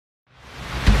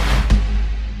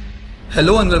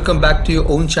Hello and welcome back to your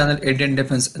own channel Indian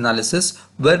Defense Analysis,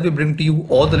 where we bring to you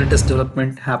all the latest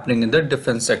development happening in the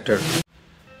defense sector.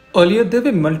 Earlier there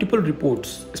were multiple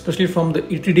reports, especially from the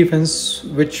ET Defense,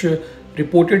 which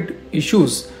reported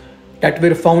issues that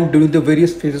were found during the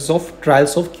various phases of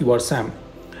trials of QRSAM.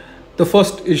 The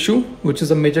first issue, which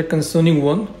is a major concerning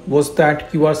one, was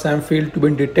that QRSAM failed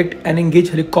to detect and engage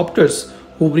helicopters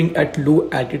hovering at low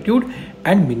altitude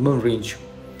and minimum range.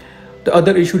 The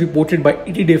other issue reported by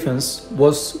ET Defense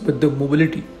was with the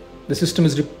mobility. The system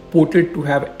is reported to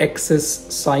have excess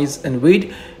size and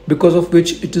weight, because of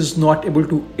which it is not able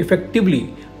to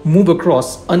effectively move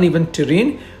across uneven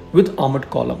terrain with armored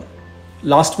column.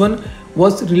 Last one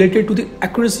was related to the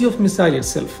accuracy of missile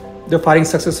itself. The firing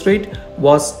success rate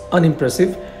was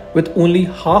unimpressive, with only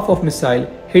half of missile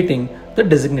hitting the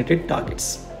designated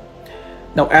targets.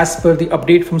 Now, as per the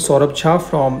update from Saurabh Jha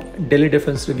from Delhi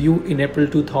Defense Review in April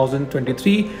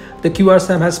 2023, the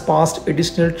QRSAM has passed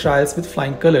additional trials with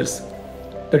flying colors.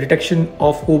 The detection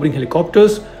of hovering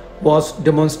helicopters was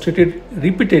demonstrated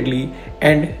repeatedly,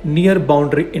 and near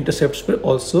boundary intercepts were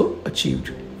also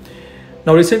achieved.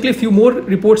 Now, recently a few more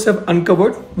reports have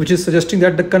uncovered, which is suggesting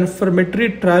that the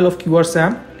confirmatory trial of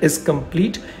QRSAM is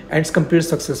complete and it's completed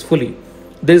successfully.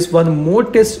 There is one more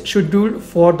test scheduled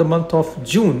for the month of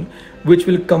June, which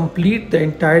will complete the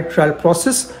entire trial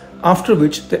process, after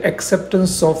which the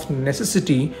acceptance of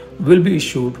necessity will be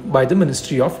issued by the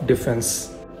Ministry of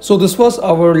Defense. So this was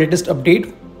our latest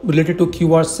update related to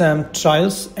QRSAM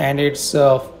trials and its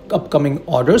upcoming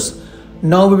orders.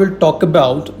 Now we will talk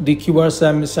about the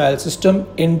QRSAM missile system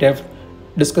in depth,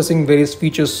 discussing various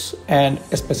features and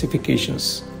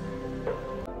specifications.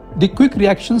 The Quick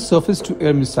Reaction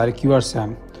Surface-to-Air Missile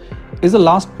QRSAM is the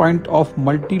last point of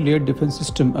multi-layered defense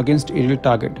system against aerial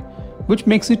target, which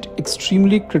makes it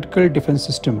extremely critical defense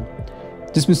system.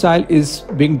 This missile is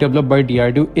being developed by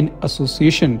DRDO in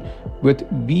association with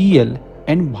BEL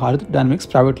and Bharat Dynamics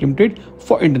Private Limited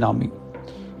for Indian Army.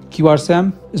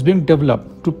 QRSAM is being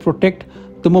developed to protect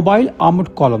the mobile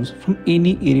armored columns from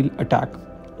any aerial attack.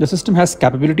 The system has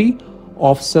capability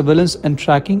of surveillance and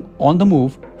tracking on the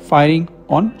move, firing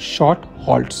on short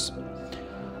halts.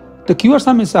 The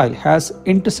QRSAM missile has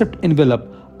intercept envelope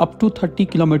up to 30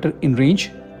 km in range,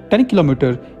 10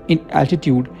 km in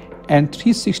altitude and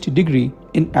 360°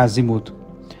 in azimuth.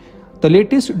 The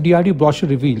latest DRDO brochure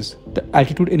reveals the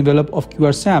altitude envelope of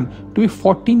QRSAM to be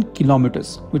 14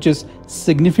 km, which is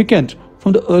significant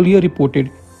from the earlier reported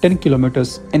 10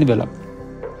 km envelope.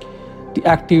 The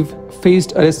active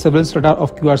phased array surveillance radar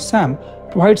of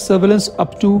QRSAM provides surveillance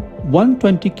up to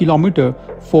 120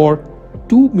 km for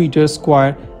 2 meter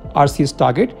square RCS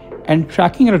target and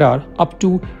tracking radar up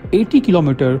to 80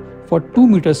 km for 2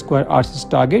 meter square RCS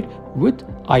target with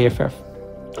IFF.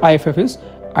 IFF is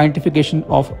Identification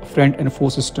of Friend and Foe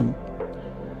System.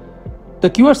 The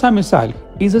QRSAM missile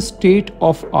is a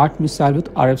state-of-art missile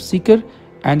with RF seeker,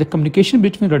 and the communication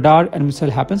between radar and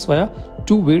missile happens via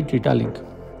two-way data link.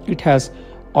 It has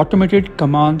automated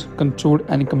command, control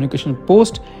and communication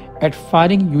post at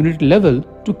firing unit level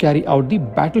to carry out the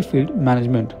battlefield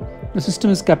management. The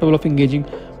system is capable of engaging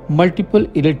multiple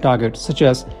aerial targets such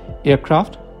as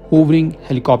aircraft, hovering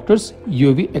helicopters,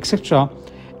 UAV, etc.,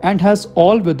 and has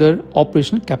all-weather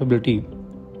operational capability.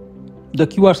 The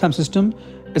QRSAM system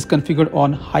is configured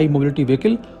on high mobility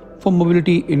vehicle for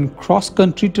mobility in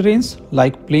cross-country terrains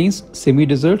like plains,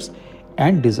 semi-deserts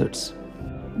and deserts.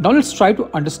 Now let's try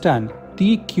to understand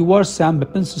the QRSAM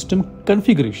weapon system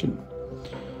configuration.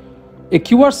 A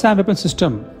QRSAM weapon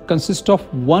system consists of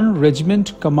one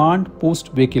regiment command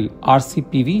post vehicle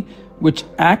RCPV, which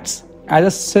acts as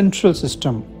a central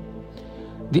system.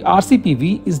 The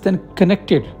RCPV is then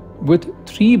connected with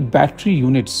 3 battery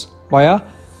units via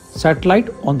satellite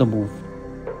on the move.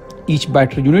 Each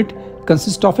battery unit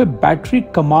consists of a battery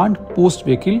command post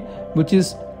vehicle, which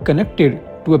is connected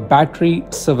to a battery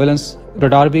surveillance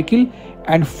radar vehicle,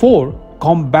 and 4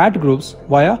 combat groups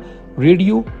via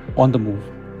radio on the move.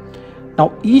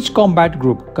 Now, each combat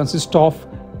group consists of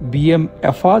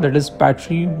BMFR, that is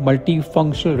battery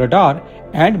multifunctional radar,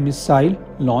 and missile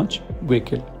launch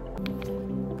vehicle.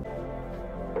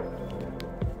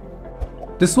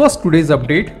 This was today's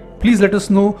update. Please let us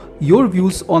know your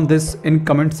views on this in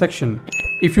comment section.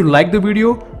 If you like the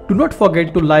video, do not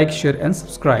forget to like, share and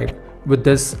subscribe. With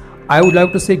this, I would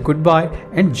like to say goodbye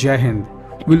and Jai Hind.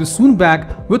 We'll soon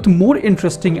back with more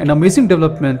interesting and amazing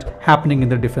development happening in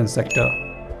the defense sector.